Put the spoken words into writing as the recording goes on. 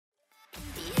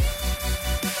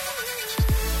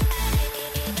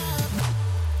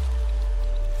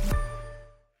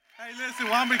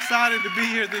I'm excited to be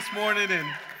here this morning. And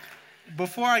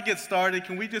before I get started,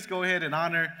 can we just go ahead and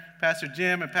honor Pastor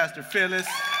Jim and Pastor Phyllis,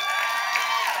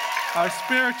 our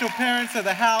spiritual parents of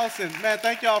the house. And man,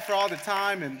 thank y'all for all the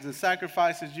time and the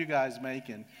sacrifices you guys make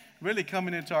and really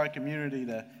coming into our community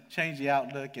to change the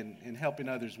outlook and helping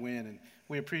others win. And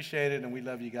we appreciate it and we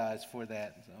love you guys for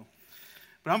that.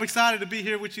 But I'm excited to be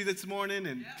here with you this morning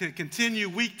and to continue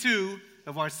week 2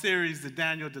 of our series, The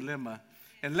Daniel Dilemma.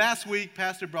 And last week,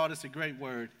 Pastor brought us a great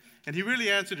word, and he really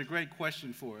answered a great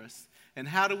question for us. And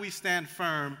how do we stand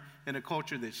firm in a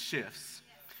culture that shifts?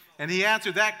 And he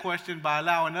answered that question by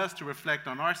allowing us to reflect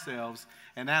on ourselves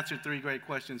and answer 3 great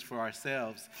questions for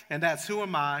ourselves. And that's, who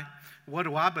am I, what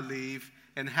do I believe,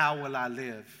 and how will I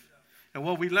live? And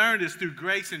what we learned is through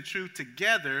grace and truth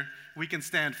together, we can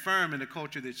stand firm in a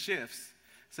culture that shifts.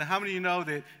 So how many of you know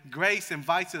that grace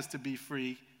invites us to be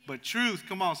free, but truth,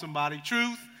 come on somebody,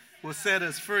 truth will set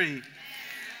us free.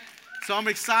 So I'm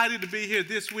excited to be here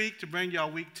this week to bring y'all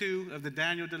week 2 of the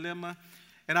Daniel Dilemma.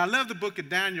 And I love the book of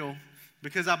Daniel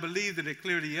because I believe that it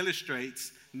clearly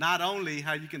illustrates not only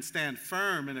how you can stand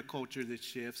firm in a culture that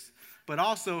shifts, but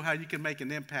also how you can make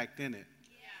an impact in it.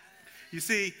 You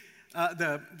see,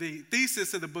 the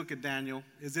thesis of the book of Daniel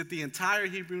is that the entire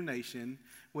Hebrew nation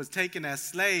was taken as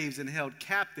slaves and held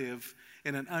captive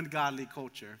in an ungodly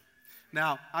culture.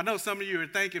 Now, I know some of you are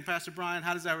thinking, Pastor Brian,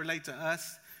 how does that relate to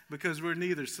us? Because we're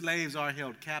neither slaves or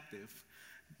held captive.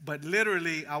 But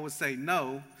literally, I would say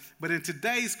no. But in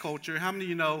today's culture, how many of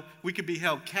you know we could be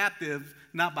held captive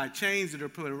not by chains that are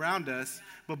put around us,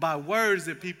 but by words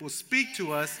that people speak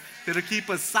to us that'll keep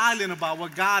us silent about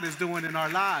what God is doing in our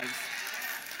lives.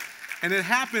 And it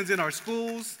happens in our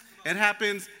schools. It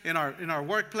happens in our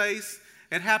workplace.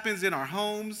 It happens in our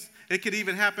homes. It could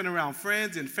even happen around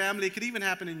friends and family. It could even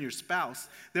happen in your spouse.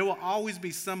 There will always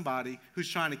be somebody who's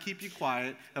trying to keep you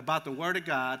quiet about the Word of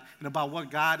God and about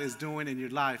what God is doing in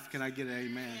your life. Can I get an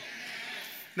amen?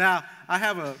 Now, I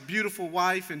have a beautiful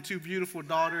wife and 2 beautiful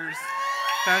daughters,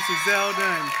 Pastor Zelda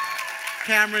and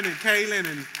Cameron and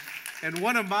Kaylin. And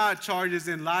one of my charges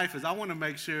in life is I want to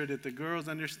make sure that the girls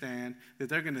understand that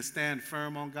they're going to stand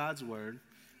firm on God's Word.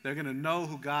 They're going to know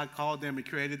who God called them and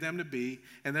created them to be,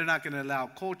 and they're not going to allow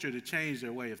culture to change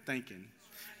their way of thinking.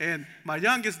 And my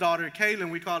youngest daughter, Kaylin,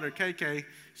 we call her KK,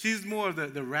 she's more of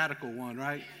the radical one,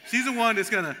 right? She's the one that's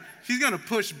she's gonna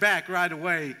push back right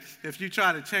away if you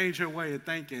try to change her way of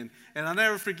thinking. And I'll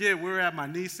never forget, we were at my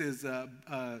niece's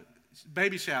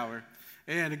baby shower,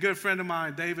 and a good friend of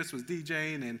mine, Davis, was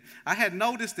DJing, and I had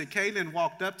noticed that Kaylin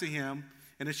walked up to him,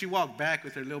 and then she walked back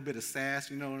with her little bit of sass,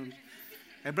 you know.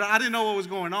 But I didn't know what was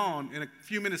going on. And a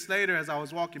few minutes later, as I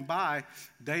was walking by,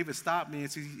 David stopped me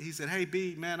and he said, "Hey,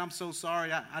 B, man, I'm so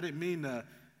sorry. I didn't mean to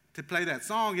play that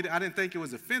song. I didn't think it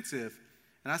was offensive."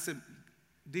 And I said,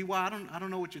 "D.Y., I don't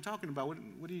know what you're talking about.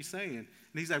 What are you saying?" And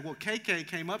he's like, "Well, KK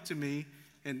came up to me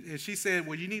and she said,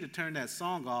 well, you need to turn that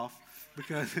song off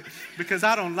because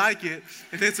I don't like it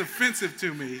and it's offensive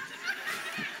to me."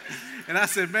 And I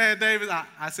said, "Man, David,"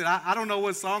 I don't know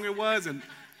what song it was, and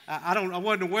I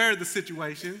wasn't aware of the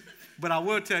situation, but I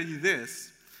will tell you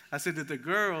this. I said that the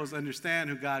girls understand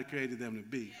who God created them to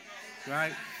be,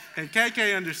 right? And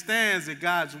KK understands that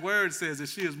God's word says that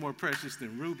she is more precious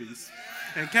than rubies.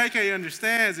 And KK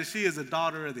understands that she is a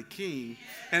daughter of the king,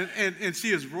 and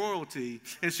she is royalty,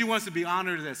 and she wants to be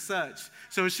honored as such.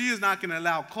 So she is not going to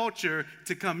allow culture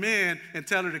to come in and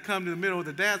tell her to come to the middle of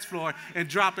the dance floor and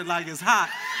drop it like it's hot.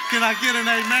 Can I get an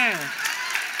amen?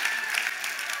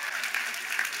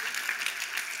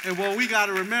 And what we got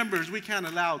to remember is we can't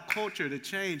allow culture to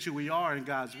change who we are in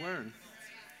God's word.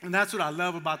 And that's what I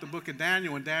love about the book of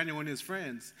Daniel and his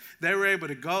friends. They were able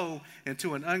to go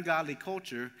into an ungodly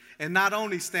culture and not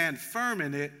only stand firm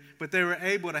in it, but they were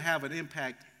able to have an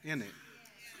impact in it.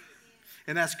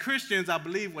 And as Christians, I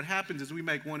believe what happens is we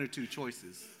make one or 2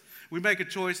 choices. We make a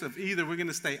choice of either we're going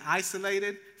to stay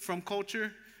isolated from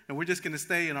culture and we're just going to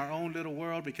stay in our own little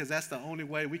world because that's the only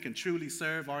way we can truly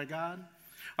serve our God.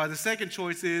 Or the second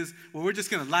choice is, well, we're just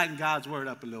going to lighten God's word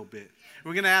up a little bit.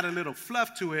 We're going to add a little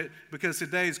fluff to it because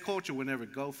today's culture will never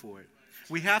go for it.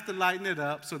 We have to lighten it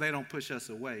up so they don't push us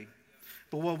away.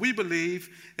 But what we believe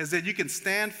is that you can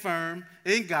stand firm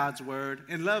in God's word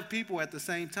and love people at the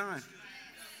same time.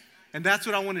 And that's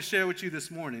what I want to share with you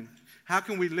this morning. How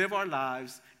can we live our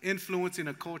lives influencing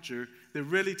a culture that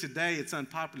really today it's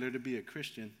unpopular to be a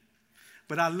Christian?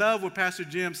 But I love what Pastor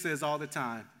Jim says all the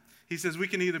time. He says we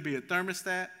can either be a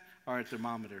thermostat or a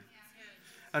thermometer.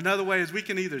 Another way is we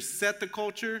can either set the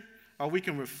culture or we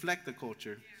can reflect the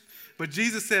culture. But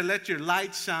Jesus said, let your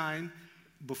light shine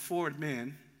before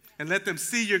men and let them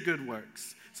see your good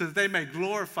works so that they may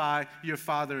glorify your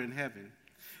Father in heaven.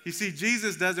 You see,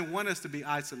 Jesus doesn't want us to be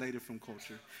isolated from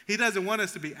culture. He doesn't want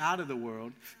us to be out of the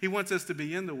world. He wants us to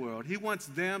be in the world. He wants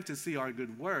them to see our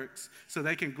good works so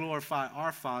they can glorify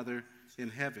our Father in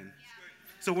heaven.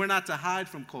 So we're not to hide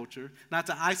from culture, not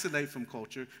to isolate from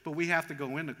culture, but we have to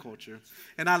go into culture.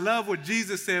 And I love what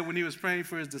Jesus said when he was praying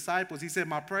for his disciples. He said,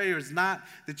 my prayer is not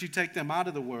that you take them out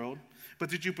of the world, but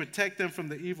that you protect them from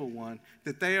the evil one,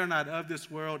 that they are not of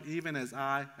this world, even as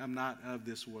I am not of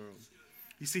this world.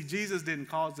 You see, Jesus didn't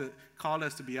call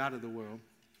us to be out of the world.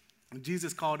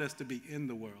 Jesus called us to be in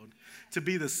the world, to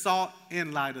be the salt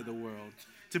and light of the world,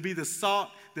 to be the salt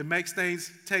that makes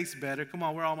things taste better. Come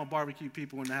on, we're all my barbecue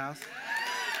people in the house.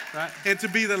 Right? And to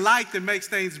be the light that makes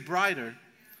things brighter.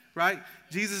 Right?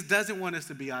 Jesus doesn't want us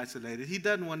to be isolated. He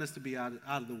doesn't want us to be out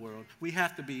of the world. We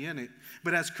have to be in it.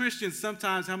 But as Christians,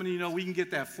 sometimes, how many of you know we can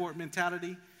get that fort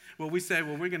mentality where we say,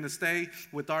 well, we're going to stay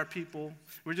with our people.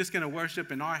 We're just going to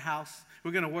worship in our house.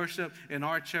 We're going to worship in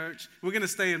our church. We're going to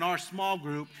stay in our small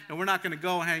group, and we're not going to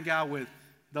go hang out with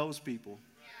those people.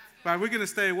 Right? We're going to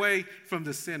stay away from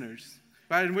the sinners.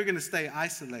 Right? And we're going to stay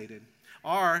isolated.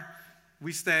 Or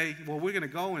we stay, well, we're going to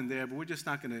go in there, but we're just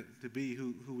not going to be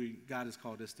who God has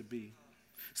called us to be.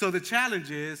 So the challenge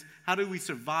is, how do we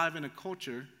survive in a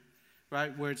culture,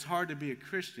 right, where it's hard to be a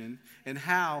Christian, and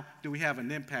how do we have an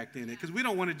impact in it? Because we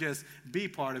don't want to just be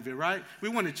part of it, right? We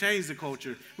want to change the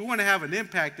culture. We want to have an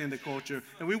impact in the culture,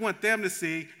 and we want them to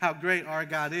see how great our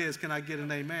God is. Can I get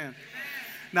an amen?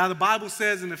 Now, the Bible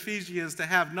says in Ephesians to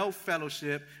have no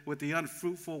fellowship with the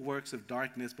unfruitful works of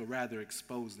darkness, but rather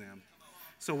expose them.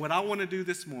 So what I want to do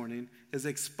this morning is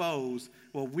expose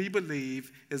what we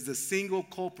believe is the single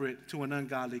culprit to an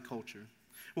ungodly culture.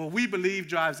 What we believe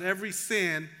drives every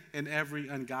sin and every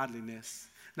ungodliness.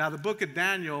 Now, the book of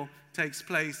Daniel takes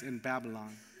place in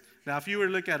Babylon. Now, if you were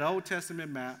to look at an Old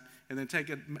Testament map and then take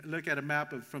a look at a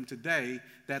map from today,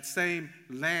 that same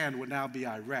land would now be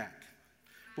Iraq.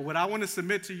 But what I want to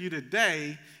submit to you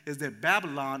today is that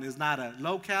Babylon is not a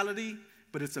locality,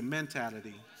 but it's a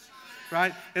mentality.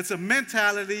 Right? It's a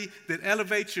mentality that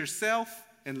elevates yourself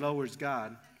and lowers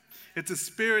God. It's a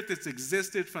spirit that's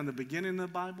existed from the beginning of the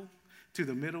Bible to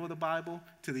the middle of the Bible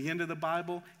to the end of the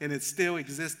Bible, and it still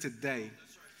exists today.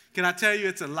 Can I tell you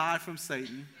it's a lie from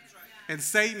Satan? And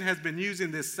Satan has been using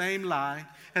this same lie,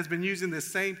 has been using this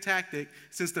same tactic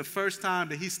since the first time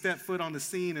that he stepped foot on the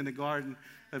scene in the Garden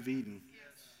of Eden.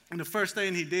 And the first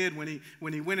thing he did when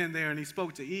he went in there and he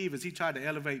spoke to Eve is he tried to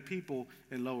elevate people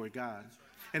and lower God.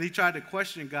 And he tried to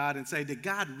question God and say, did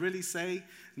God really say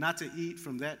not to eat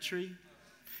from that tree?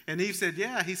 And Eve said,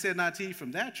 yeah, he said not to eat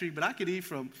from that tree, but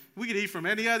we could eat from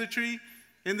any other tree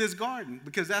in this garden,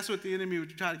 because that's what the enemy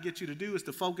would try to get you to do, is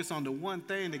to focus on the one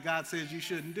thing that God says you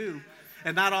shouldn't do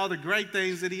and not all the great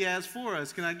things that he has for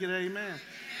us. Can I get an amen?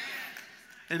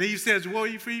 And Eve says, well,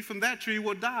 if you eat from that tree,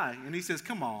 we'll die. And he says,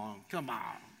 come on.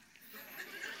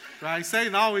 Right?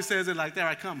 Satan always says it like that,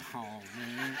 right? Come on,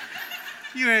 man.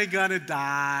 You ain't gonna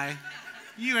die.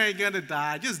 You ain't gonna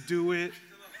die. Just do it.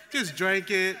 Just drink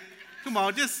it. Come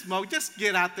on, just smoke. Just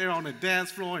get out there on the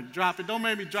dance floor and drop it. Don't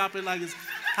make me drop it like it's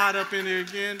hot up in here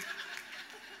again.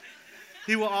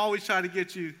 He will always try to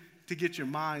get you to get your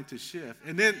mind to shift.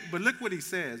 But look what he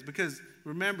says, because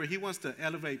remember, he wants to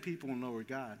elevate people and lower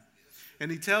God. And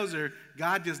he tells her,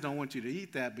 God just don't want you to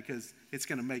eat that because it's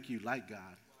gonna make you like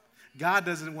God. God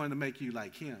doesn't want to make you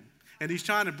like him. And he's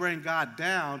trying to bring God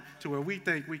down to where we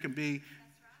think we can be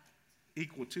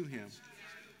equal to him.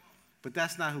 But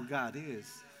that's not who God is.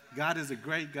 God is a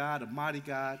great God, a mighty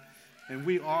God, and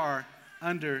we are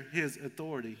under his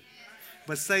authority.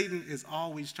 But Satan is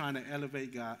always trying to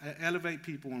elevate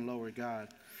people and lower God.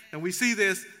 And we see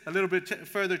this a little bit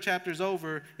further chapters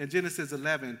over in Genesis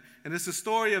 11. And it's the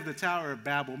story of the Tower of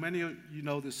Babel. Many of you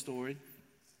know this story.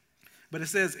 But it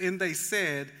says, and they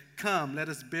said, come, let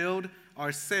us build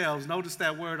ourselves, notice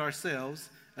that word ourselves,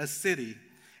 a city,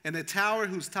 and a tower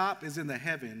whose top is in the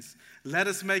heavens. Let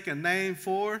us make a name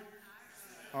for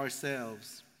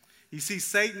ourselves. You see,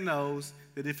 Satan knows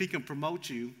that if he can promote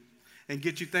you and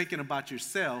get you thinking about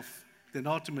yourself, then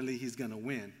ultimately he's going to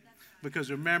win.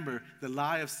 Because remember, the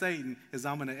lie of Satan is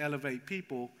I'm going to elevate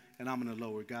people and I'm going to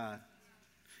lower God.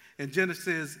 In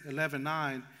Genesis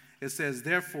 11:9, it says,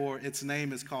 therefore its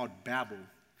name is called Babel,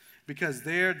 because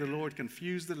there the Lord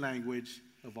confused the language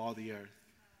of all the earth.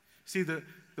 See, the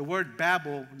word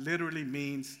Babel literally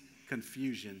means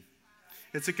confusion.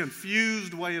 It's a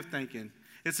confused way of thinking.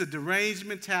 It's a deranged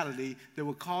mentality that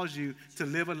will cause you to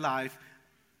live a life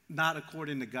not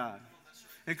according to God.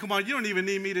 And come on, you don't even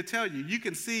need me to tell you. You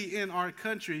can see in our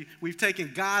country, we've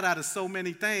taken God out of so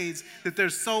many things that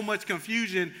there's so much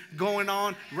confusion going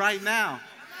on right now.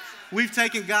 We've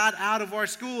taken God out of our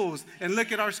schools, and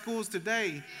look at our schools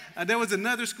today. There was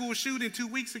another school shooting 2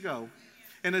 weeks ago,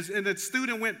 and a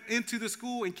student went into the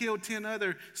school and killed 10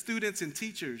 other students and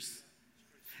teachers.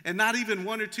 And not even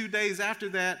 1 or 2 days after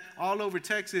that, all over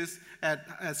Texas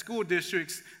at school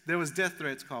districts, there was death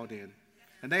threats called in.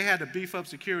 And they had to beef up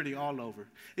security all over.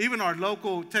 Even our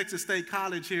local Texas State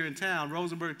College here in town,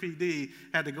 Rosenberg PD,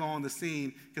 had to go on the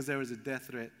scene because there was a death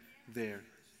threat there.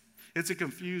 It's a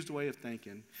confused way of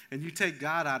thinking. And you take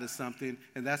God out of something,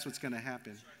 and that's what's going to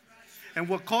happen. And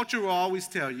what culture will always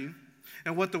tell you,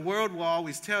 and what the world will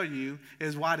always tell you,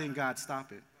 is why didn't God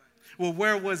stop it? Well,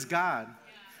 where was God?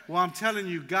 Well, I'm telling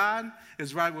you, God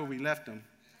is right where we left him.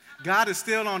 God is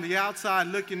still on the outside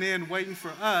looking in, waiting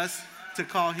for us to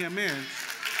call him in.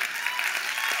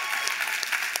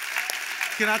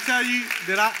 Can I tell you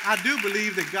that I do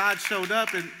believe that God showed up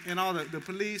in all the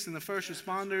police and the first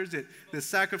responders that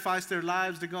sacrificed their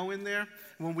lives to go in there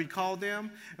when we called them.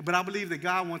 But I believe that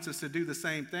God wants us to do the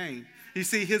same thing. You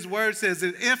see, his word says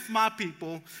that if my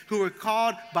people who are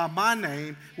called by my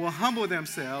name will humble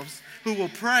themselves, who will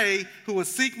pray, who will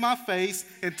seek my face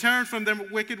and turn from their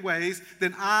wicked ways,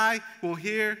 then I will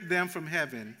hear them from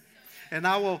heaven. And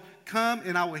I will come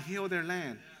and I will heal their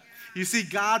land. You see,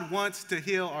 God wants to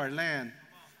heal our land.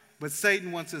 But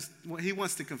Satan wants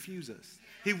to confuse us.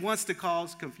 He wants to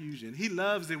cause confusion. He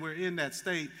loves that we're in that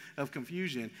state of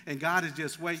confusion. And God is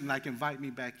just waiting, like, invite me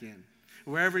back in.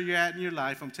 Wherever you're at in your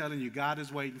life, I'm telling you, God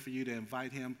is waiting for you to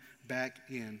invite him back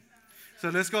in. So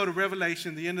let's go to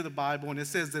Revelation, the end of the Bible, and it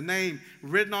says the name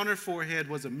written on her forehead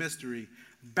was a mystery.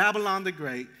 Babylon the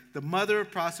Great, the mother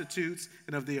of prostitutes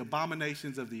and of the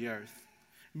abominations of the earth.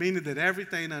 Meaning that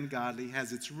everything ungodly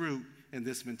has its root in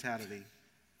this mentality.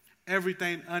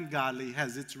 Everything ungodly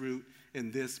has its root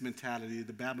in this mentality,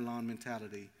 the Babylon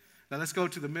mentality. Now let's go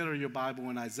to the middle of your Bible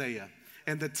in Isaiah.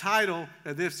 And the title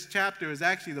of this chapter is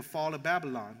actually the fall of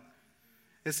Babylon.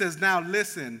 It says, now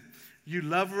listen, you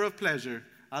lover of pleasure.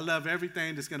 I love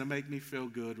everything that's going to make me feel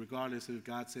good, regardless if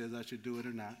God says I should do it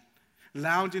or not.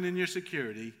 Lounging in your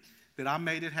security, that I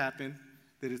made it happen,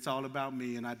 that it's all about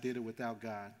me and I did it without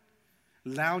God.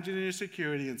 Lounging in your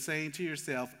security and saying to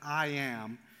yourself, I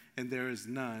am, and there is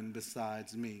none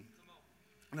besides me.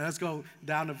 Now let's go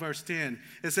down to verse 10.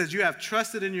 It says, you have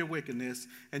trusted in your wickedness,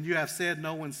 and you have said,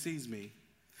 no one sees me.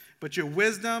 But your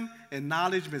wisdom and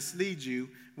knowledge mislead you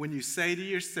when you say to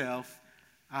yourself,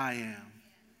 I am,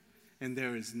 and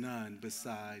there is none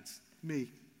besides me.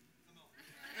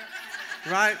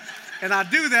 Right? And I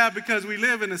do that because we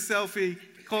live in a selfie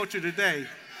culture today.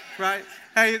 Right?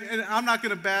 Hey, and I'm not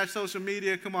going to bash social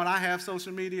media. Come on, I have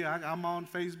social media. I'm on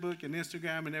Facebook and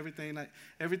Instagram and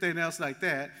everything else like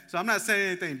that. So I'm not saying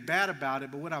anything bad about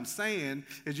it, but what I'm saying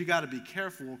is you got to be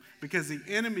careful because the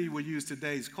enemy will use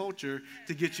today's culture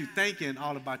to get you thinking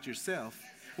all about yourself.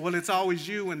 Well, it's always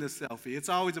you in the selfie. It's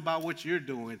always about what you're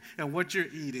doing and what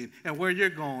you're eating and where you're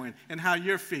going and how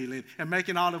you're feeling and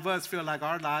making all of us feel like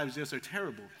our lives just are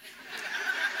terrible.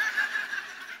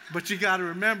 But you got to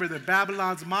remember that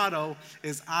Babylon's motto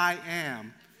is I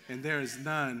am, and there is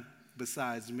none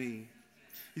besides me.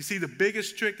 You see, the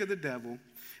biggest trick of the devil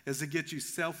is to get you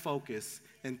self-focused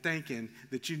and thinking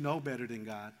that you know better than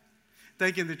God,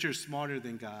 thinking that you're smarter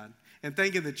than God, and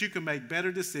thinking that you can make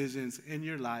better decisions in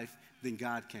your life than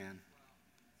God can.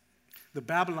 The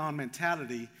Babylon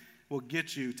mentality will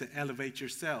get you to elevate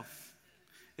yourself.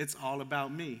 It's all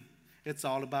about me. It's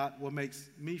all about what makes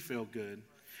me feel good.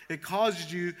 It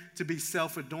causes you to be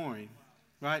self-adoring,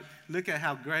 right? Look at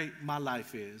how great my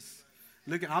life is.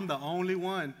 I'm the only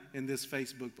one on this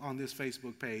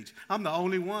Facebook page. I'm the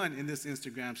only one in this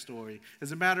Instagram story.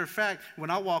 As a matter of fact, when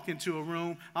I walk into a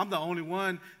room, I'm the only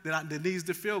one that needs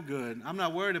to feel good. I'm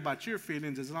not worried about your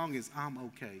feelings as long as I'm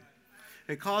okay.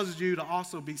 It causes you to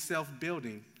also be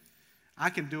self-building. I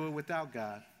can do it without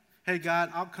God. Hey,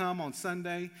 God, I'll come on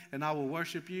Sunday and I will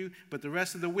worship you, but the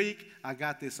rest of the week, I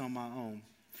got this on my own.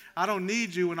 I don't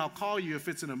need you, and I'll call you if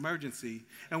it's an emergency.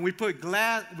 And we put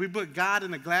God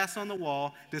in a glass on the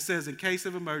wall that says, in case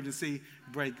of emergency,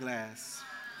 break glass.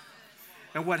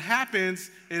 And what happens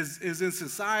is in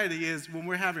society is when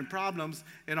we're having problems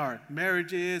in our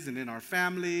marriages and in our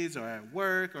families or at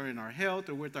work or in our health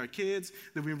or with our kids,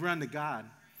 that we run to God.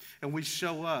 And we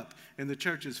show up, and the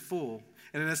church is full.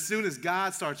 And then as soon as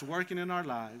God starts working in our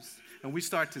lives, and we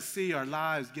start to see our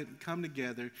lives come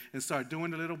together and start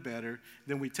doing a little better,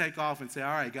 then we take off and say, all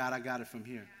right, God, I got it from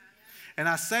here. And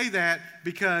I say that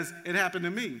because it happened to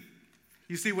me.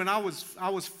 You see, when I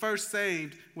was first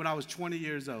saved when I was 20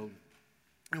 years old.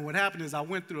 And what happened is I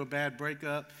went through a bad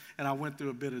breakup and I went through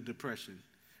a bit of depression,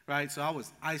 right? So I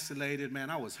was isolated,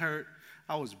 man. I was hurt.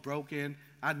 I was broken.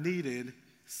 I needed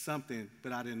something,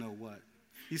 but I didn't know what.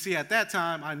 You see, at that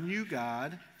time, I knew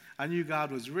God. I knew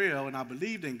God was real, and I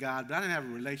believed in God, but I didn't have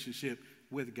a relationship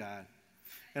with God.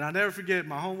 And I'll never forget,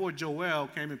 my homeboy Joel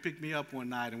came and picked me up one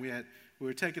night, and we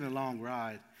were taking a long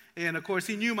ride. And, of course,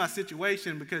 he knew my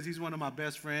situation because he's one of my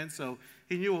best friends, so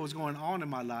he knew what was going on in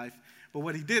my life. But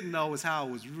what he didn't know was how I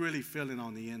was really feeling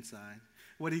on the inside.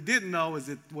 What he didn't know is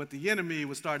that what the enemy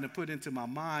was starting to put into my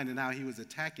mind and how he was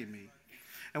attacking me.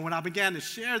 And when I began to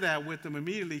share that with him,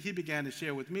 immediately he began to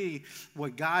share with me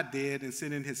what God did in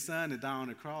sending his son to die on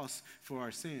the cross for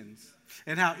our sins.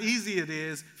 And how easy it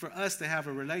is for us to have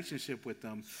a relationship with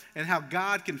them. And how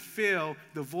God can fill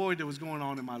the void that was going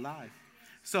on in my life.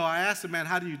 So I asked him, man,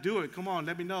 how do you do it? Come on,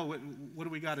 let me know. What do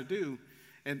we got to do?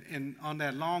 And on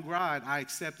that long ride, I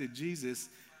accepted Jesus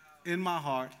in my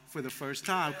heart for the first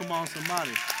time. Come on,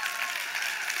 somebody.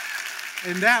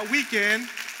 And that weekend,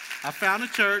 I found a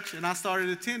church, and I started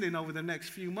attending over the next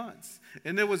few months.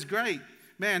 And it was great.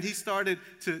 Man, he started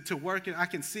to work, and I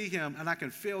can see him, and I can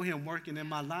feel him working in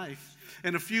my life.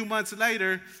 And a few months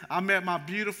later, I met my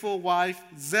beautiful wife,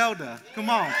 Zelda. Come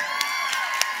on.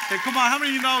 And come on, how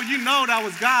many of you know that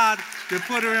was God that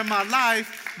put her in my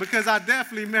life, because I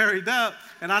definitely married up.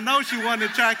 And I know she wasn't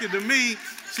attracted to me.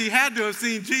 She had to have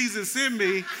seen Jesus in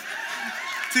me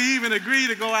to even agree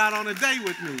to go out on a date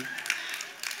with me.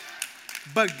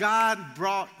 But God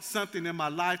brought something in my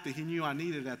life that he knew I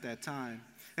needed at that time.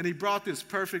 And he brought this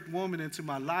perfect woman into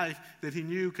my life that he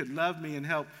knew could love me and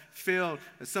help fill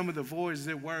some of the voids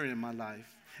that were in my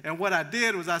life. And what I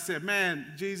did was I said,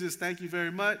 man, Jesus, thank you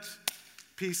very much.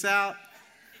 Peace out.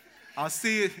 I'll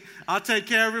see it. I'll take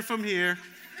care of it from here.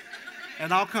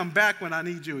 And I'll come back when I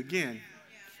need you again.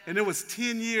 And it was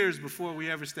 10 years before we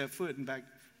ever stepped foot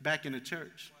back in the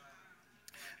church.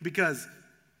 Because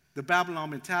the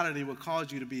Babylon mentality will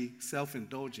cause you to be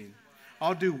self-indulging.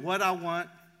 I'll do what I want,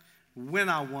 when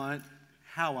I want,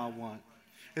 how I want.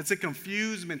 It's a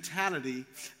confused mentality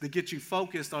that gets you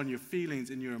focused on your feelings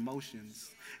and your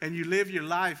emotions. And you live your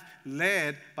life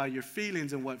led by your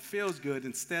feelings and what feels good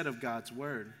instead of God's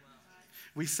word.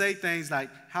 We say things like,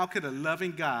 how could a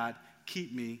loving God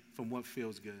keep me from what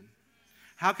feels good?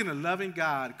 How can a loving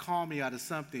God call me out of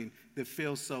something that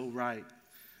feels so right?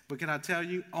 But can I tell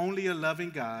you, only a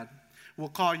loving God will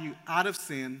call you out of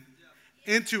sin,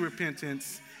 into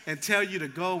repentance, and tell you to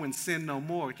go and sin no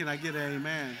more. Can I get an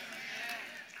amen?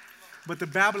 But the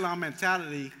Babylon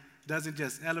mentality doesn't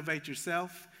just elevate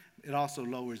yourself, it also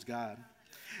lowers God.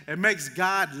 It makes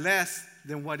God less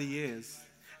than what he is.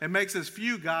 It makes us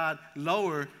view God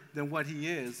lower than what he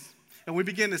is. And we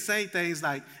begin to say things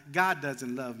like, God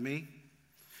doesn't love me.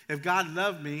 If God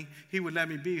loved me, he would let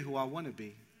me be who I want to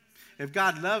be. If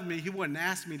God loved me, he wouldn't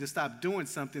ask me to stop doing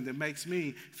something that makes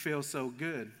me feel so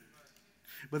good.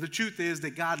 But the truth is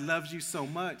that God loves you so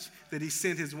much that he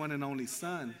sent his one and only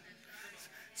son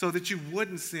so that you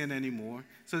wouldn't sin anymore,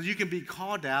 so that you can be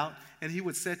called out and he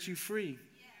would set you free.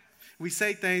 We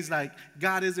say things like,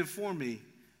 God isn't for me.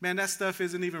 Man, that stuff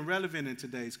isn't even relevant in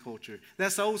today's culture.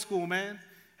 That's old school, man.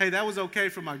 Hey, that was okay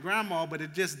for my grandma, but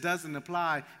it just doesn't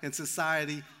apply in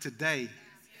society today.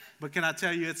 But can I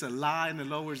tell you, it's a lie and it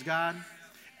lowers God?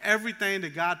 Everything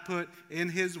that God put in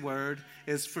his word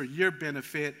is for your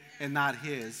benefit and not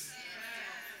his.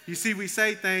 You see, we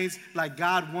say things like,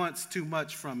 God wants too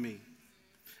much from me.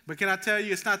 But can I tell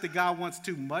you, it's not that God wants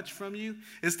too much from you.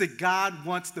 It's that God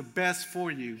wants the best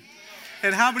for you.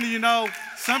 And how many of you know,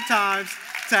 sometimes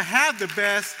to have the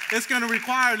best, it's going to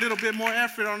require a little bit more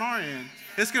effort on our end.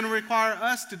 It's going to require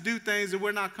us to do things that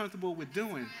we're not comfortable with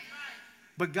doing.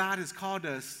 But God has called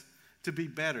us to be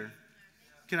better.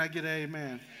 Can I get an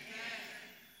amen?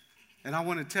 And I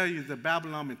want to tell you, the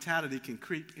Babylon mentality can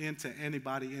creep into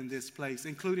anybody in this place,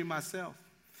 including myself.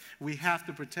 We have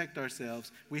to protect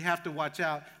ourselves. We have to watch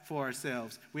out for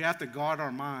ourselves. We have to guard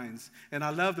our minds. And I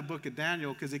love the book of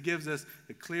Daniel because it gives us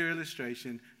a clear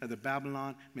illustration of the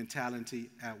Babylon mentality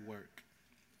at work.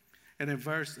 And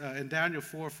in Daniel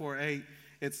 4:8,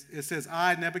 it says,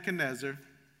 I, Nebuchadnezzar,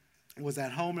 was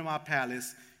at home in my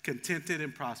palace, contented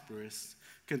and prosperous.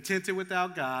 Contented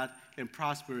without God and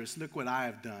prosperous. Look what I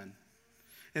have done.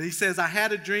 And he says, I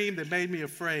had a dream that made me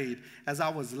afraid. As I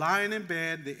was lying in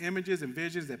bed, the images and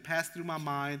visions that passed through my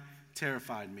mind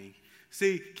terrified me.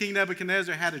 See, King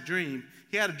Nebuchadnezzar had a dream.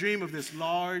 He had a dream of this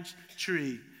large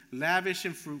tree, lavish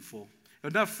and fruitful.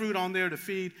 Enough fruit on there to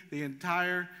feed the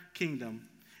entire kingdom.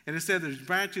 And it said there's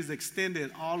branches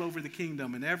extended all over the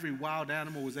kingdom, and every wild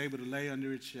animal was able to lay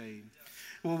under its shade.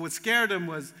 Well, what scared him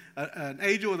was an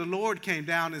angel of the Lord came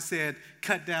down and said,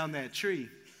 cut down that tree.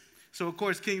 So, of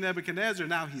course, King Nebuchadnezzar,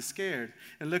 now he's scared.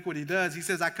 And look what he does. He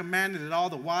says, I commanded that all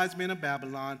the wise men of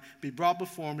Babylon be brought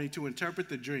before me to interpret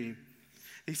the dream.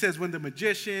 He says, when the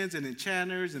magicians and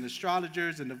enchanters and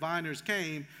astrologers and diviners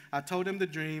came, I told them the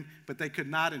dream, but they could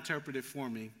not interpret it for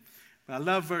me. But I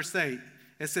love verse 8.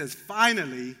 It says,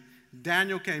 finally,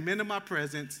 Daniel came into my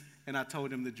presence, and I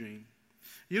told him the dream.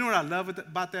 You know what I love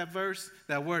about that verse?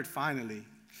 That word, finally.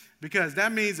 Because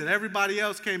that means that everybody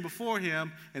else came before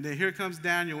him, and then here comes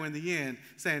Daniel in the end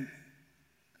saying,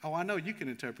 oh, I know you can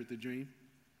interpret the dream,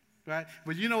 right?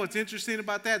 But you know what's interesting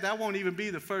about that? That won't even be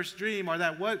the first dream, or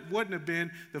that wouldn't have been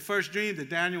the first dream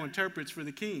that Daniel interprets for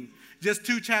the king. Just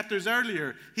 2 chapters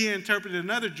earlier, he interpreted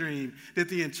another dream that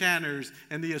the enchanters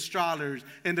and the astrologers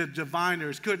and the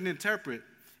diviners couldn't interpret.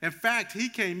 In fact, he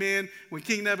came in when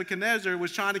King Nebuchadnezzar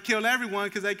was trying to kill everyone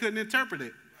because they couldn't interpret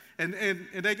it. And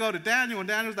they go to Daniel, and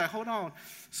Daniel's like, hold on,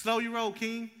 slow your roll,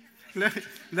 king.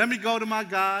 Let me go to my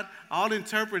God. I'll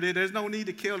interpret it. There's no need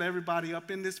to kill everybody up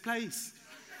in this place.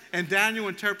 And Daniel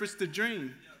interprets the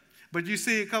dream. But you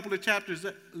see a couple of chapters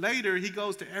later, he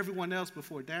goes to everyone else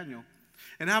before Daniel.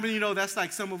 And how many of you know that's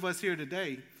like some of us here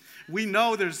today? We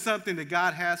know there's something that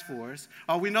God has for us,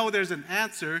 or we know there's an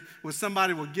answer where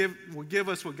somebody will give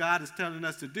us what God is telling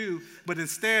us to do, but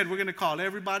instead we're going to call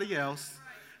everybody else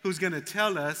who's going to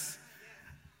tell us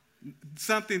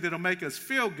something that'll make us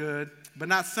feel good, but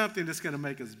not something that's going to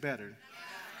make us better,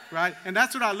 right? And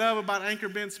that's what I love about Anchor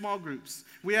Bend small groups.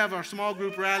 We have our small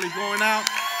group rally going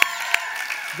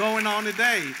on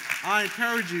today. I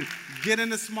encourage you, get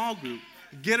in a small group.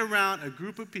 Get around a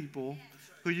group of people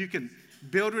who you can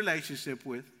build relationship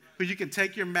with, who you can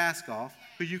take your mask off,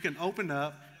 who you can open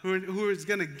up, who is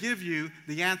going to give you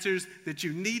the answers that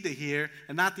you need to hear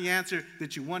and not the answer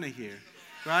that you want to hear.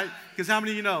 Right? Because how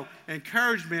many of you know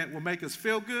encouragement will make us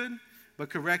feel good,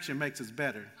 but correction makes us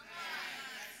better.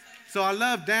 So I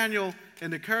love Daniel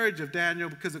and the courage of Daniel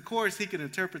because, of course, he can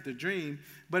interpret the dream.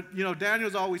 But, you know,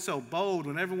 Daniel's always so bold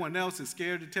when everyone else is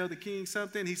scared to tell the king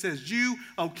something. He says, you,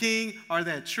 O king, are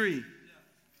that tree.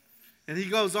 And he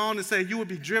goes on to say, you will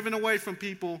be driven away from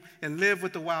people and live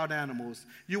with the wild animals.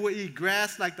 You will eat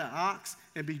grass like the ox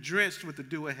and be drenched with the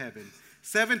dew of heaven.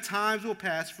 7 times will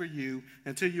pass for you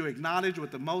until you acknowledge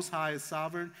what the Most High is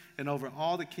sovereign and over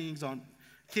all the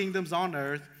kingdoms on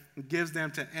earth and gives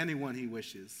them to anyone he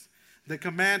wishes. The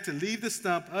command to leave the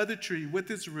stump of the tree with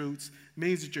its roots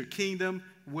means that your kingdom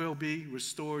will be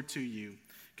restored to you.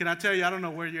 Can I tell you, I don't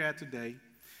know where you're at today.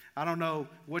 I don't know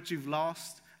what you've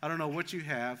lost. I don't know what you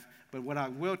have. But what I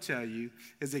will tell you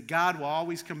is that God will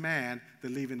always command the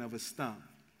leaving of a stump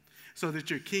so that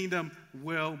your kingdom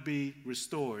will be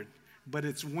restored. But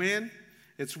it's when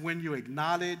you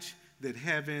acknowledge that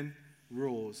heaven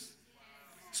rules.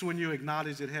 It's when you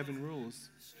acknowledge that heaven rules.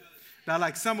 Now,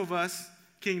 like some of us,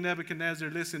 King Nebuchadnezzar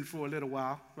listened for a little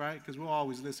while, right? Because we'll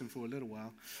always listen for a little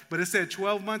while. But it said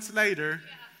 12 months later,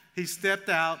 he stepped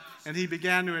out and he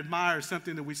began to admire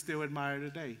something that we still admire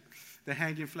today. The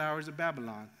hanging flowers of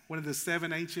Babylon, one of the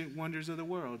 7 ancient wonders of the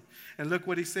world. And look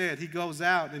what he said. He goes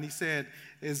out and he said,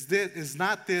 is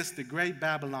not this the great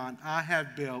Babylon I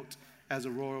have built as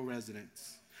a royal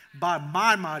residence, by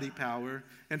my mighty power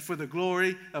and for the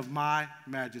glory of my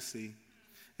majesty?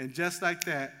 And just like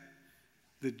that,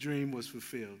 the dream was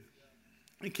fulfilled.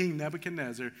 And King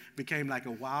Nebuchadnezzar became like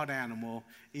a wild animal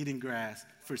eating grass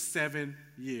for 7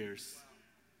 years.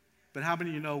 But how many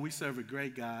of you know we serve a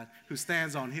great God who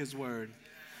stands on his word?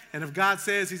 And if God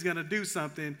says he's going to do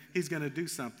something, he's going to do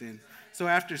something. So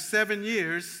after 7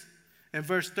 years, in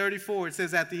verse 34, it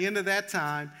says, at the end of that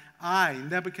time, I,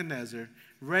 Nebuchadnezzar,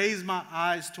 raised my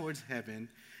eyes towards heaven,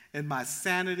 and my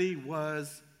sanity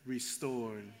was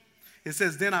restored. It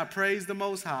says, then I praised the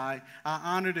Most High. I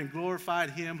honored and glorified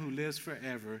him who lives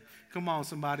forever. Come on,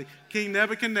 somebody. King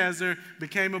Nebuchadnezzar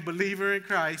became a believer in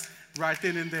Christ right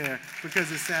then and there because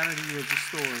his sanity was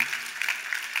restored.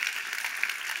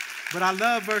 But I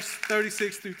love verse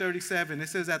 36 through 37. It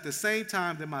says, at the same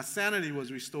time that my sanity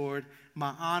was restored,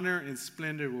 my honor and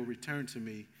splendor will return to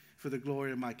me for the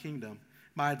glory of my kingdom.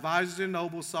 My advisors and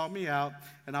nobles sought me out,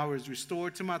 and I was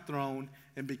restored to my throne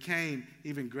and became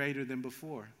even greater than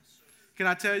before. Can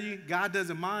I tell you, God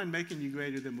doesn't mind making you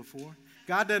greater than before.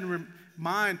 God doesn't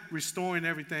mind restoring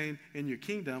everything in your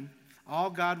kingdom. All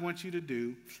God wants you to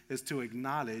do is to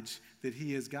acknowledge that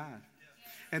he is God.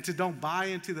 And to don't buy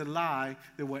into the lie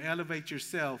that will elevate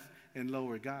yourself and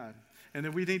lower God. And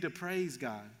then we need to praise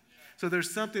God. So there's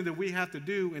something that we have to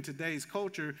do in today's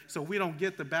culture so we don't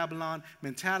get the Babylon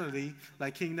mentality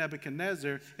like King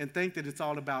Nebuchadnezzar and think that it's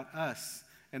all about us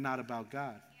and not about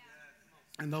God.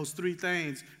 And those 3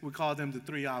 things, we call them the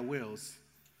 3 I wills.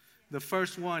 The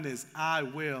first one is I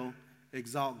will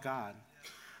exalt God.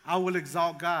 I will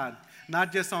exalt God,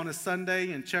 not just on a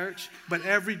Sunday in church, but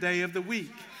every day of the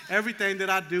week. Everything that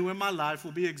I do in my life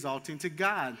will be exalting to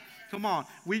God. Come on.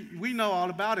 We know all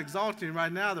about exalting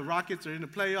right now. The Rockets are in the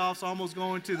playoffs, almost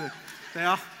going to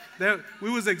we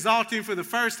was exalting for the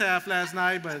first half last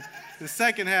night, but the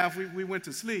second half we went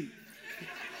to sleep.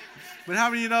 But how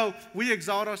many of you know we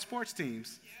exalt our sports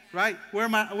teams, right? Where are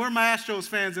my Astros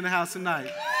fans in the house tonight?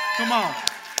 Come on.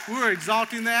 We were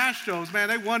exalting the Astros, man.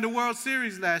 They won the World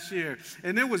Series last year,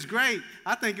 and it was great.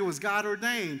 I think it was God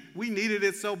ordained. We needed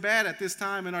it so bad at this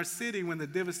time in our city when the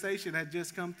devastation had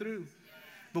just come through.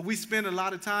 But we spend a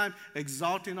lot of time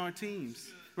exalting our teams,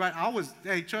 right?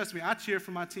 Hey, trust me, I cheer for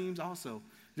my teams also.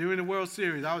 During the World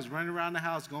Series, I was running around the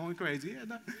house going crazy.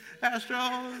 Yeah, the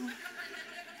Astros.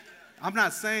 I'm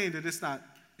not saying that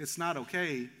it's not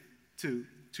okay to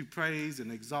praise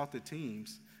and exalt the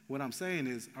teams. What I'm saying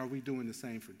is, are we doing the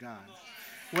same for God?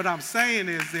 What I'm saying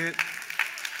is that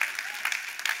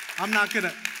I'm not going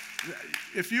to,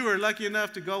 if you were lucky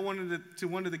enough to go to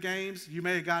one of the games, you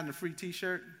may have gotten a free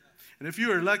t-shirt. And if you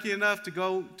were lucky enough to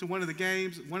go to one of the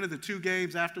games, one of the 2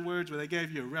 games afterwards where they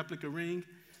gave you a replica ring,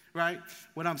 right?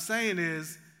 What I'm saying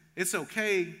is, it's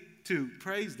okay to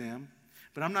praise them,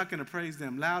 but I'm not going to praise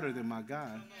them louder than my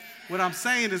God. What I'm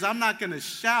saying is, I'm not going to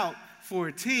shout for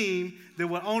a team that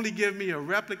will only give me a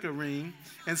replica ring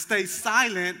and stay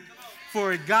silent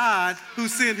for a God who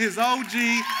sent his OG,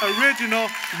 original,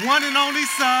 one and only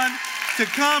Son to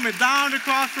come and die on the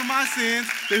cross for my sins,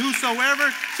 that whosoever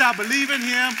shall believe in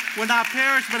him will not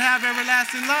perish but have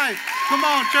everlasting life. Come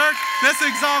on, church, let's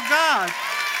exalt God.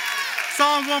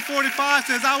 Psalm 145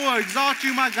 says, I will exalt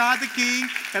you, my God, the King,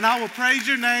 and I will praise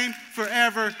your name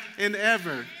forever and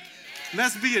ever.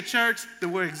 Let's be a church that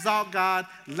will exalt God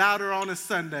louder on a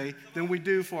Sunday than we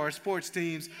do for our sports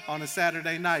teams on a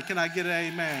Saturday night. Can I get an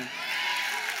amen?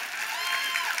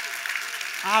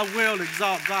 I will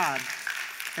exalt God.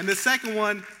 And the second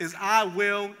one is I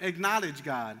will acknowledge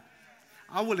God.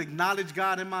 I will acknowledge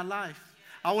God in my life.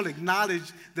 I will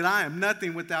acknowledge that I am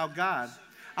nothing without God.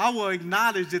 I will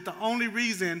acknowledge that the only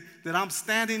reason that I'm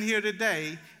standing here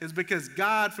today is because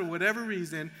God, for whatever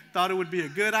reason, thought it would be a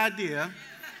good idea,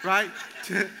 right,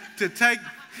 to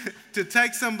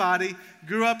take somebody,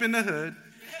 grew up in the hood,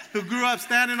 who grew up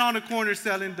standing on the corner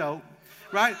selling dope,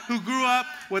 right, who grew up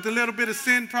with a little bit of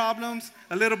sin problems,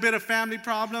 a little bit of family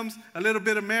problems, a little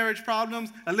bit of marriage problems,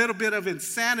 a little bit of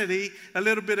insanity, a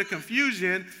little bit of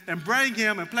confusion, and bring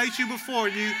him and place you before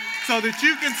you so that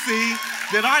you can see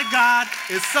that our God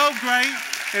is so great.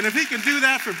 And if he can do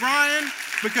that for Brian,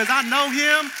 because I know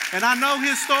him and I know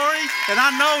his story, and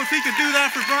I know if he could do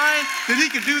that for Brian, then he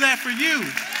could do that for you.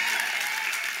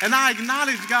 And I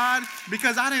acknowledge God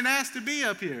because I didn't ask to be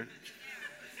up here.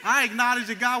 I acknowledge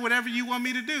that God, whatever you want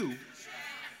me to do.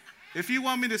 If you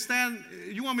want me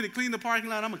to clean the parking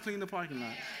lot, I'm going to clean the parking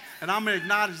lot. And I'm going to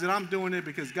acknowledge that I'm doing it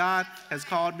because God has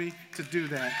called me to do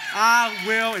that. I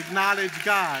will acknowledge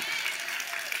God.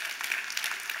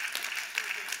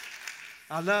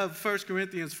 I love 1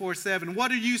 Corinthians 4:7.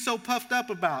 What are you so puffed up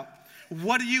about?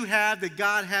 What do you have that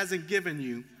God hasn't given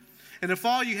you? And if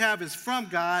all you have is from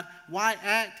God, why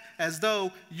act as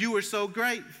though you are so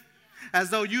great? As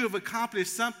though you have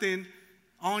accomplished something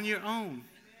on your own.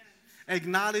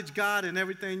 Acknowledge God in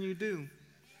everything you do.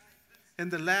 And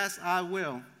the last I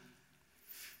will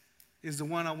is the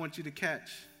one I want you to catch.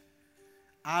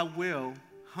 I will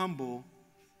humble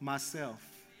myself.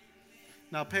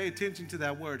 Now pay attention to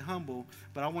that word humble,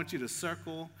 but I want you to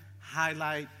circle,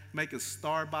 highlight, make a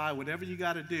star by, whatever you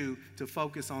got to do to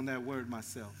focus on that word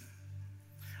myself.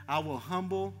 I will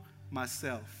humble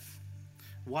myself.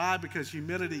 Why? Because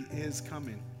humility is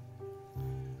coming.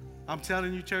 I'm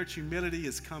telling you, church, humility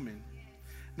is coming.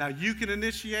 Now, you can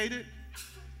initiate it,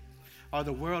 or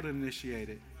the world will initiate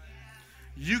it.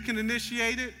 You can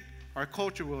initiate it, or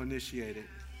culture will initiate it.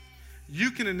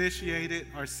 You can initiate it,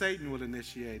 or Satan will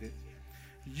initiate it.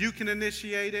 You can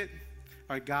initiate it,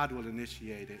 or God will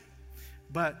initiate it.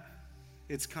 But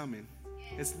it's coming.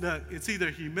 It's either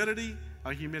humility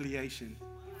or humiliation.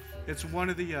 It's one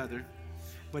or the other,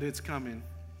 but it's coming.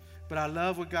 But I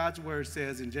love what God's word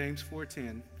says in James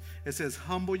 4:10. It says,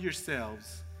 humble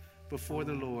yourselves before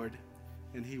the Lord,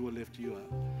 and he will lift you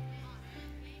up.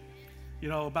 You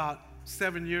know, about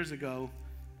 7 years ago,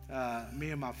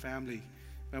 me and my family,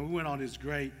 and we went on this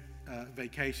great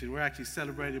vacation. We're actually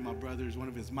celebrating my brother's, one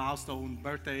of his milestone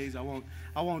birthdays. I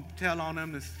won't tell on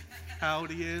him how old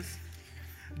he is.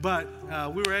 But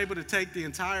we were able to take the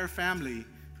entire family,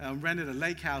 rented a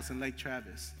lake house in Lake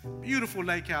Travis. Beautiful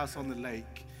lake house on the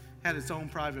lake. Had its own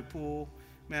private pool.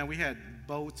 Man, we had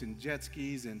boats and jet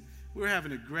skis, and we were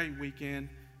having a great weekend.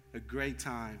 a great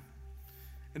time.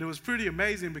 And it was pretty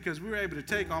amazing because we were able to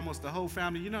take almost the whole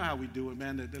family. You know how we do it,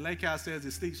 man. The lake house says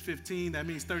it sleeps 15. That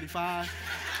means 35.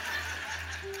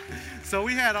 So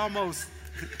we had almost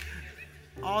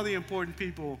all the important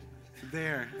people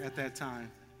there at that time.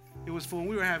 It was fun.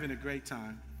 We were having a great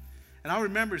time. And I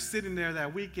remember sitting there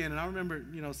that weekend, and I remember,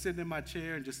 sitting in my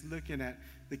chair and just looking at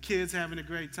the kids having a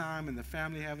great time and the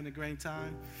family having a great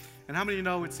time. And how many of you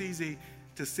know it's easy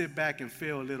to sit back and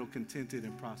feel a little contented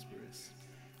and prosperous?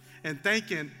 And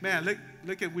thinking, man,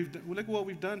 look at what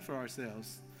we've done for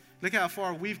ourselves. Look how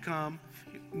far we've come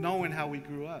knowing how we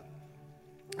grew up.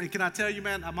 And can I tell you,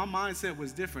 man, my mindset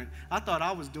was different. I thought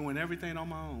I was doing everything on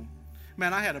my own.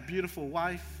 Man, I had a beautiful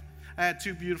wife. I had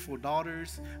 2 beautiful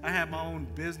daughters. I had my own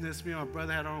business. Me and my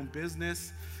brother had our own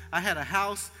business. I had a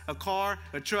house, a car,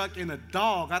 a truck, and a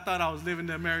dog. I thought I was living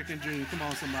the American dream. Come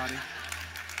on, somebody.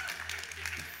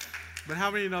 But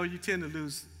how many of you know you tend to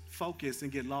lose focus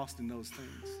and get lost in those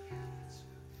things?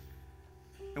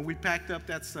 And we packed up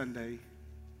that Sunday,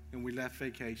 and we left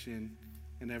vacation,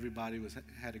 and everybody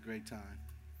had a great time.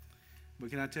 But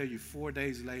can I tell you, 4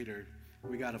 days later,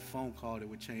 we got a phone call that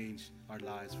would change our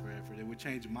lives forever. That would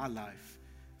change my life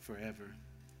forever.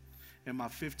 And my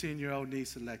 15-year-old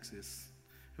niece, Alexis,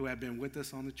 who had been with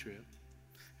us on the trip,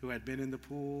 who had been in the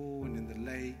pool and in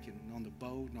the lake and on the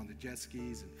boat and on the jet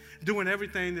skis and doing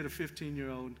everything that a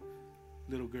 15-year-old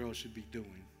little girl should be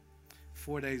doing.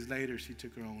 4 days later, she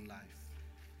took her own life.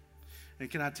 And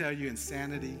can I tell you,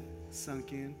 insanity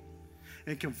sunk in,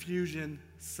 and confusion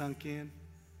sunk in.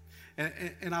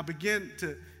 And I began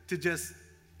to just,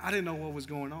 I didn't know what was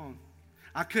going on.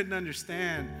 I couldn't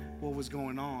understand what was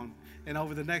going on. And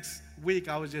over the next week,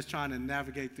 I was just trying to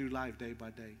navigate through life day by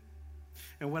day.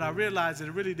 And what I realized is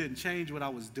it really didn't change what I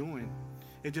was doing.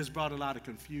 It just brought a lot of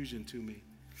confusion to me.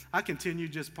 I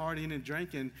continued just partying and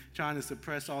drinking, trying to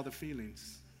suppress all the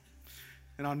feelings.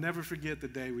 And I'll never forget the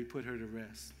day we put her to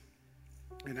rest.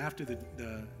 And after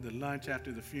the lunch,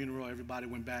 after the funeral, everybody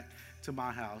went back to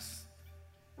my house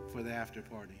for the after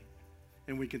party.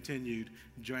 And we continued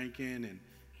drinking,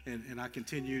 and I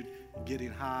continued getting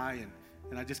high,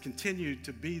 and I just continued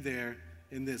to be there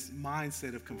in this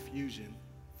mindset of confusion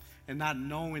and not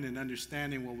knowing and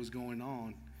understanding what was going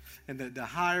on. And the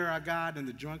higher I got and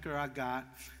the drunker I got,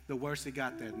 the worse it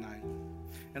got that night.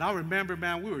 And I remember,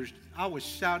 man, I was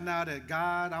shouting out at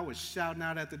God. I was shouting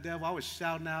out at the devil. I was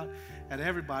shouting out at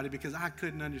everybody because I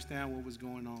couldn't understand what was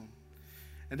going on.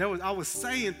 And I was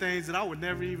saying things that I would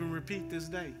never even repeat this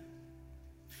day.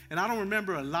 And I don't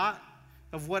remember a lot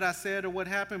of what I said or what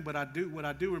happened, but what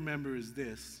I do remember is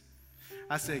this.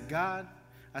 I said, God,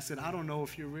 I don't know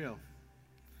if you're real.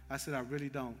 I said, I really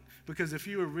don't. Because if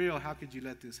you were real, how could you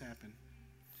let this happen?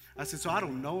 I said, so I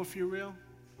don't know if you're real,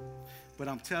 but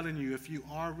I'm telling you, if you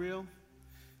are real,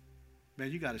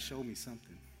 man, you got to show me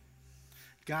something.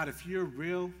 God, if you're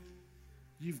real,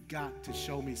 you've got to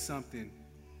show me something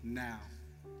now.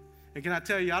 And can I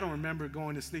tell you, I don't remember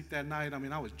going to sleep that night. I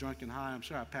mean, I was drunk and high. I'm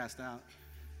sure I passed out.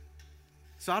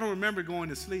 So I don't remember going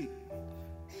to sleep.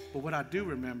 But what I do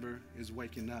remember is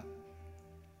waking up.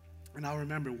 And I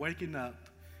remember waking up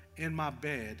in my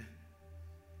bed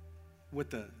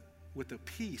with a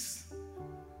peace,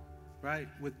 right?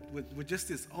 With just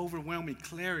this overwhelming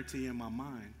clarity in my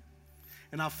mind.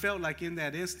 And I felt like in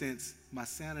that instance, my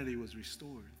sanity was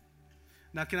restored.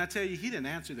 Now, can I tell you, he didn't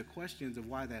answer the questions of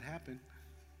why that happened.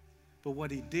 But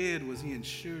what he did was he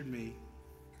ensured me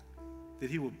that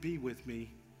he would be with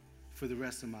me for the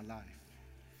rest of my life.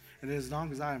 And as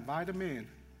long as I invite him in,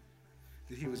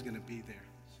 that he was going to be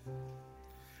there.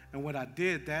 And what I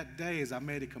did that day is I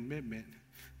made a commitment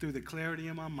through the clarity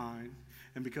in my mind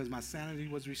and because my sanity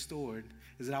was restored,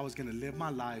 is that I was going to live my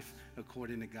life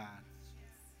according to God.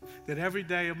 That every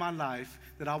day of my life,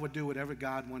 that I would do whatever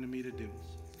God wanted me to do.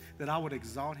 That I would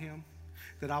exalt him,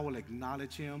 that I would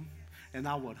acknowledge him, and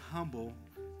I would humble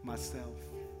myself.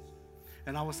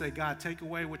 And I would say, God, take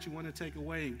away what you want to take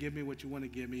away and give me what you want to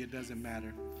give me. It doesn't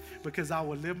matter. Because I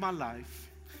will live my life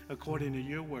according to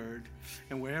your word.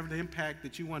 And wherever the impact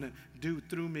that you want to do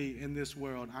through me in this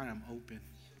world, I am open.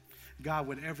 God,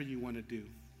 whatever you want to do.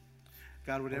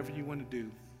 God, whatever you want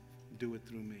to do it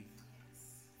through me.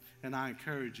 And I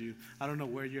encourage you, I don't know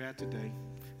where you're at today,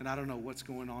 and I don't know what's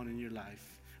going on in your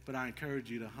life, but I encourage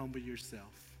you to humble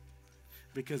yourself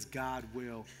because God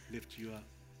will lift you up.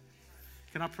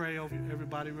 Can I pray over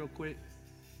everybody real quick?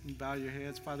 You bow your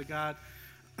heads. Father God,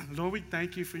 Lord, we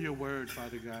thank you for your word,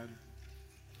 Father God.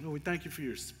 Lord, we thank you for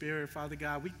your spirit, Father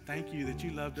God. We thank you that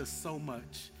you loved us so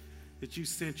much that you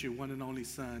sent your one and only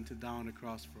Son to die on the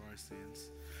cross for our sins.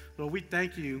 Lord, we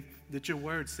thank you that your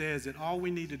word says that all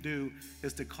we need to do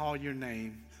is to call your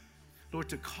name. Lord,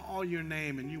 to call your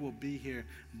name, and you will be here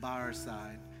by our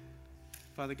side.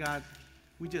 Father God,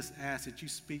 we just ask that you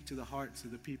speak to the hearts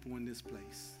of the people in this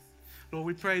place. Lord,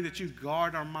 we pray that you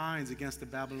guard our minds against the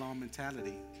Babylon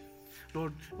mentality.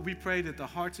 Lord, we pray that the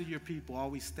hearts of your people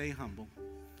always stay humble.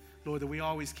 Lord, that we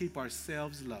always keep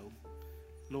ourselves low.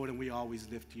 Lord, and we always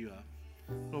lift you up.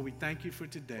 Lord, we thank you for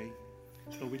today.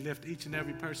 Lord, we lift each and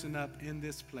every person up in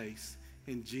this place.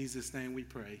 In Jesus' name we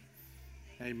pray.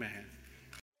 Amen.